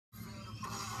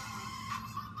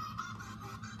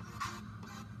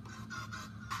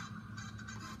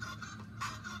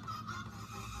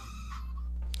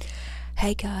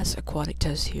Hey guys, Aquatic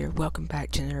Toast here. Welcome back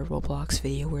to another Roblox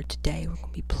video where today we're going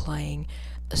to be playing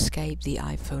Escape the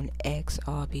iPhone X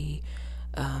Obby.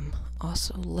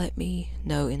 Also, let me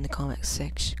know in the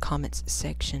comments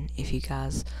section if you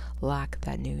guys like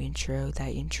that new intro.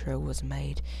 That intro was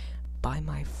made by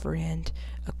my friend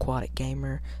Aquatic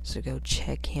Gamer, so go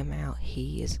check him out.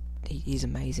 He's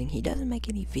amazing. He doesn't make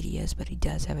any videos, but he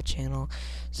does have a channel,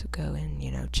 so go and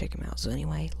check him out. So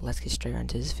anyway, let's get straight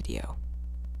into this video.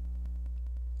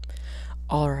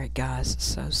 Alright guys,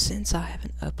 so since I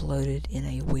haven't uploaded in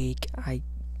a week, I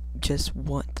just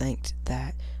think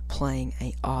that playing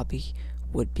a obby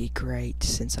would be great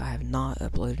since I have not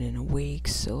uploaded in a week.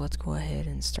 So let's go ahead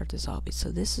and start this obby. So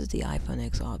this is the iPhone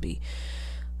X obby.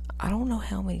 I don't know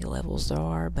how many levels there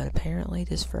are, but apparently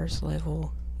this first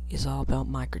level is all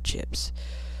about microchips.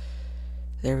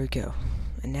 There we go.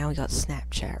 And now we got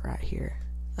Snapchat right here.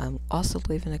 Also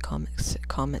leave in the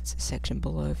comments section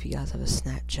below if you guys have a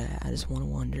Snapchat. I just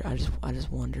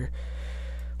wonder.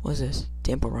 What's this?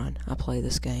 Temple Run. I play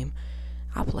this game.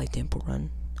 I play Temple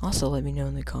Run. Also let me know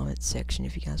in the comments section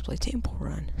if you guys play Temple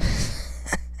Run.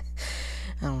 I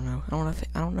don't know. I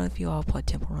don't know if you all play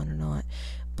Temple Run or not.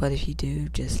 But if you do,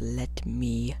 just let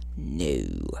me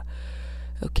know.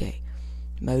 Okay.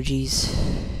 Emojis.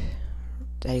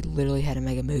 They literally had to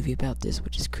make a movie about this,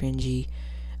 which is cringy.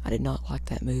 I did not like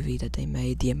that movie that they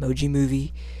made, the Emoji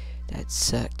Movie. That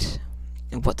sucked.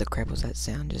 And what the crap was that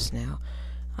sound just now?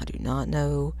 I do not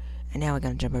know. And now I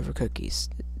gotta jump over cookies.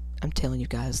 I'm telling you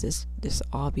guys, this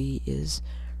obby is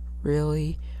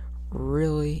really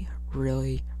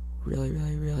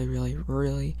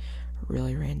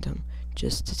random.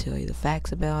 Just to tell you the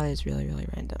facts about it, it's really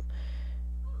random.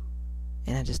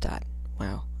 And I just died.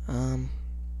 Wow. Well,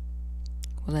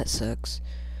 that sucks.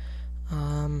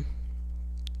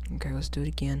 Okay, let's do it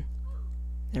again.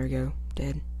 There we go.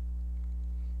 Dead.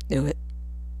 Do it.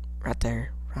 Right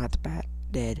there. Right at the bat.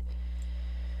 Dead.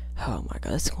 Oh my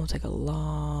god, this is gonna take a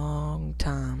long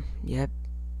time. Yep.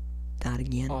 Died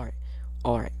again.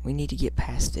 Alright. We need to get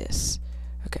past this.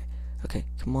 Okay,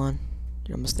 come on.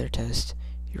 You're almost there, Toast.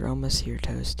 You're almost here,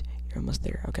 Toast. You're almost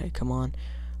there. Okay, come on.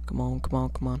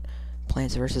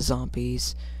 Plants vs.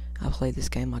 Zombies. I play this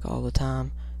game like all the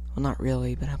time. Well, not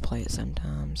really, but I play it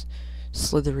sometimes.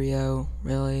 Slitherio,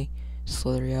 really?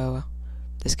 Slitherio.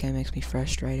 This game makes me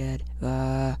frustrated.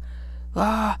 Okay.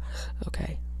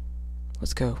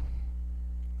 Let's go.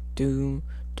 There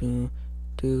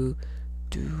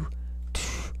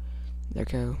we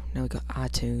go. Now we got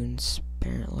iTunes,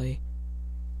 apparently.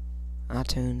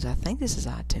 iTunes. I think this is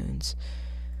iTunes.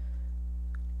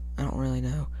 I don't really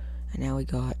know. And now we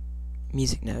got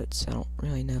music notes. I don't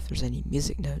really know if there's any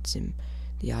music notes in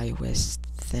the iOS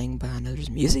thing, but I know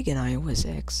there's music in iOS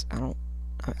X.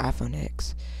 iPhone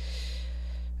X.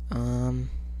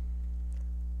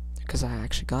 Because I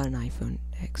actually got an iPhone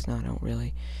X. No, I don't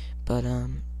really. But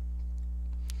I'm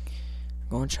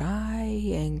gonna try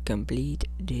and complete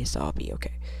this obby.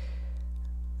 Okay.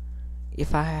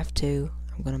 If I have to,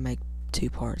 I'm gonna make 2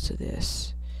 parts of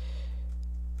this.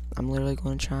 I'm literally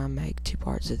gonna try and make 2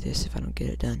 parts of this if I don't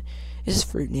get it done. This is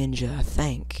Fruit Ninja, I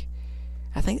think.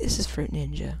 I think this is Fruit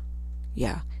Ninja.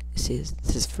 Yeah, this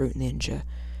is Fruit Ninja.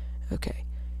 Okay,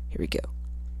 here we go.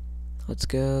 Let's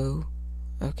go.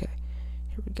 Okay,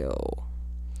 here we go.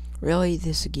 Really,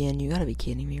 this again? You gotta be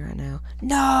kidding me right now.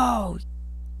 No!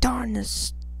 Darn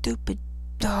this stupid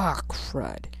dog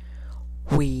crud.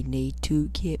 We need to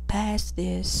get past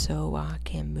this so I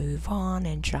can move on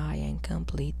and try and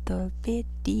complete the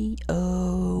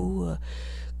video.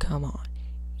 Come on.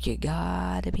 You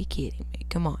gotta be kidding me.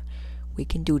 Come on. We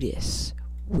can do this.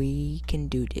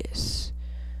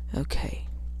 Okay,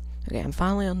 I'm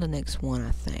finally on the next one,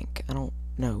 I think. I don't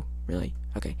know, really.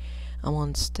 Okay,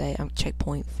 I'm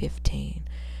checkpoint 15.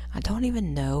 I don't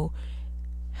even know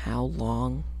how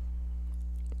long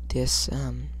this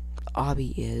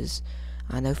obby is.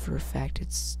 I know for a fact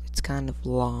it's kind of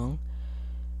long.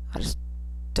 I just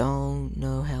don't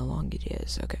know how long it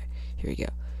is. Okay, here we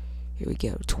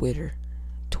go. Twitter.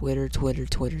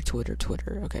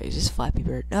 Okay, is this Flappy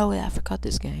Bird? No, I forgot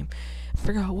this game. I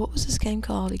forgot, what was this game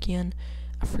called again?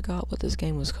 I forgot what this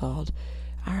game was called.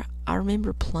 I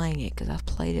remember playing it because I've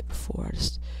played it before.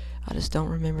 I just don't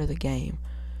remember the game.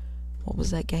 What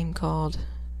was that game called?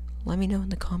 Let me know in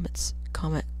the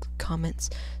comments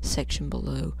section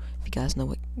below if you guys know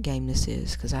what game this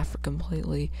is, because I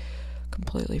completely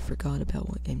forgot about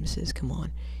what game this is. Come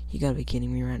on, you gotta be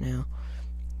kidding me right now.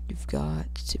 You've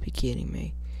got to be kidding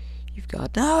me.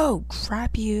 No!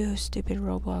 Crap you, stupid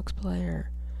Roblox player.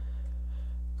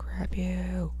 Crap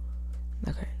you.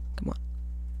 Okay, come on.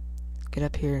 Get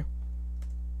up here.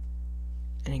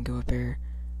 and then go up there,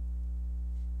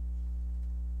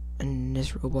 and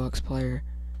this Roblox player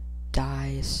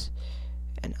dies,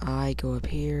 and I go up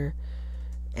here,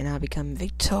 and I become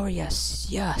victorious.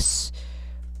 Yes!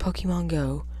 Pokemon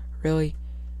Go. Really?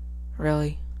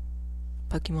 Really?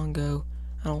 Pokemon Go?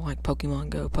 I don't like Pokemon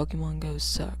Go. Pokemon Go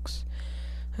sucks.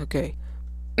 Okay.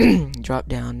 Drop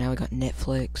down. Now we got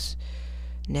Netflix.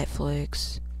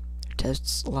 Netflix.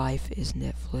 Toast's life is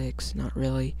Netflix. Not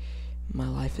really. My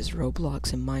life is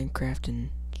Roblox and Minecraft and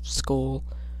school.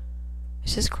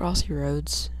 Is this Crossy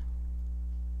Roads?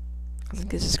 I think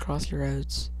this is Crossy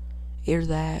Roads. Either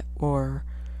that or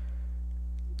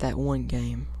that one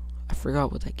game. I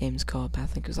forgot what that game's called, but I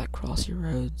think it was like Crossy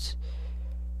Roads.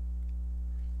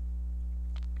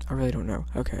 I really don't know.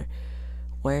 Okay.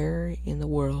 Where in the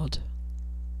world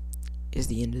is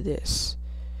the end of this?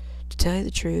 To tell you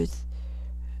the truth...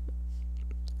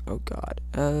 Oh god.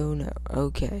 Oh no.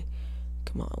 Okay.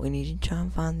 Come on. We need to try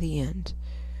and find the end.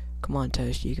 Come on,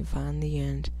 Toast. You can find the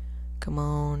end. Come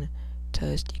on.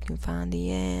 Toast, you can find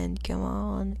the end. Come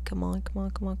on. Come on. Come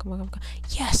on. Come on. Come on. Come on.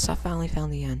 Yes! I finally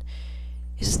found the end.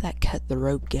 This is that cut the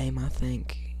rope game, I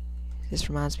think. This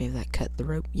reminds me of that cut the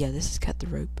rope. Yeah, this is cut the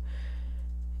rope.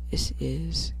 This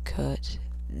is cut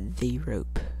the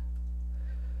rope.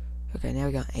 Okay, now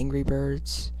we got Angry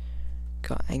Birds.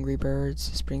 Got Angry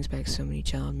Birds. This brings back so many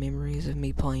child memories of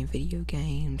me playing video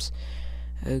games.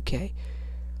 Okay.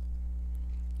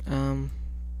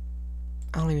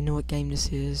 I don't even know what game this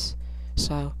is.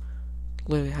 So,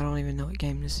 literally, I don't even know what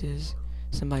game this is.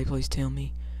 Somebody please tell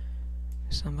me.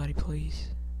 Somebody please.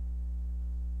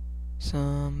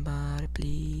 Somebody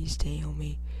please tell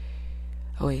me.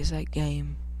 Oh wait, it's that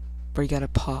game where you gotta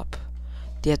pop.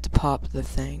 You have to pop the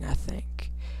thing, I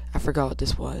think. I forgot what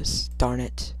this was. Darn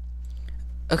it.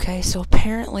 Okay, so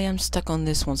apparently I'm stuck on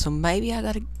this one, so maybe I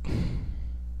gotta...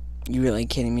 You really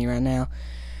kidding me right now?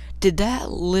 Did that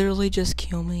literally just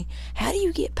kill me? How do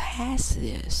you get past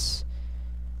this?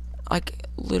 Like,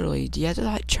 literally, do you have to,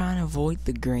 like, try and avoid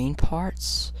the green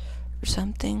parts or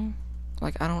something?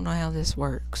 Like, I don't know how this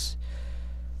works.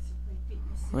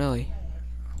 Really?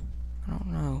 I don't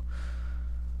know.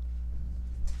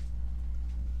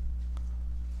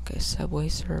 Okay, Subway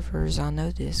Surfers. I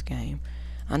know this game.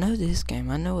 I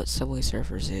know what Subway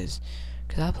Surfers is.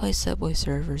 Because I play Subway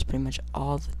Surfers pretty much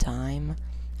all the time.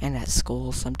 And at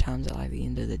school, sometimes at like the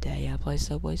end of the day, I play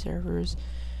Subway Surfers.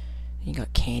 You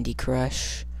got Candy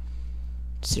Crush.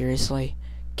 Seriously?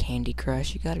 Candy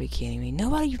Crush? You gotta be kidding me.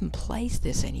 Nobody even plays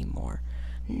this anymore.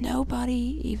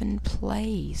 Nobody even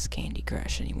plays Candy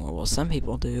Crush anymore. Well, some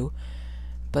people do.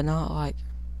 But not like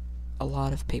a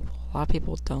lot of people. A lot of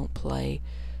people don't play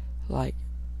like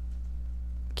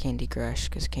Candy Crush.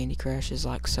 Because Candy Crush is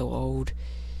like so old.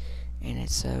 And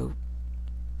it's so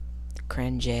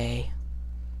cringy.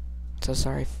 So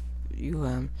sorry if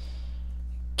you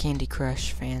Candy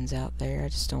Crush fans out there. I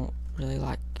just don't really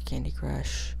like Candy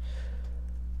Crush.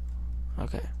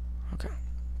 Okay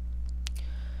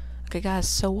guys,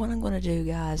 so what I'm gonna do,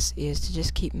 guys, is to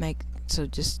just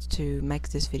just to make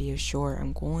this video short,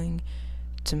 I'm going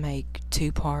to make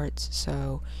 2 parts.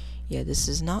 So yeah, this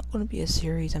is not going to be a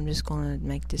series. I'm just going to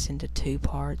make this into 2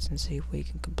 parts and see if we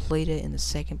can complete it in the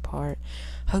second part.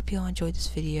 Hope y'all enjoyed this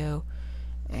video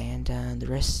and the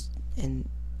rest. And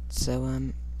so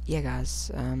yeah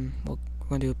guys, we're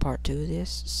going to do a part 2 of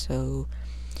this, so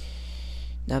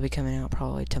that'll be coming out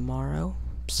probably tomorrow.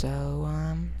 So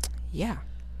yeah,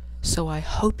 so I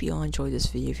hope you all enjoyed this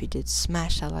video. If you did,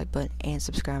 smash that like button and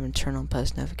subscribe and turn on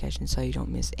post notifications so you don't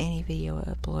miss any video I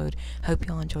upload. Hope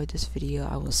you all enjoyed this video.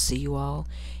 I will see you all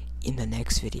in the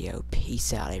next video.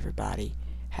 Peace out, everybody.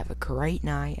 Have a great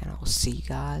night, and I will see you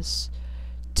guys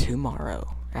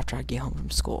tomorrow after I get home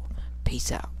from school.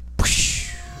 Peace out.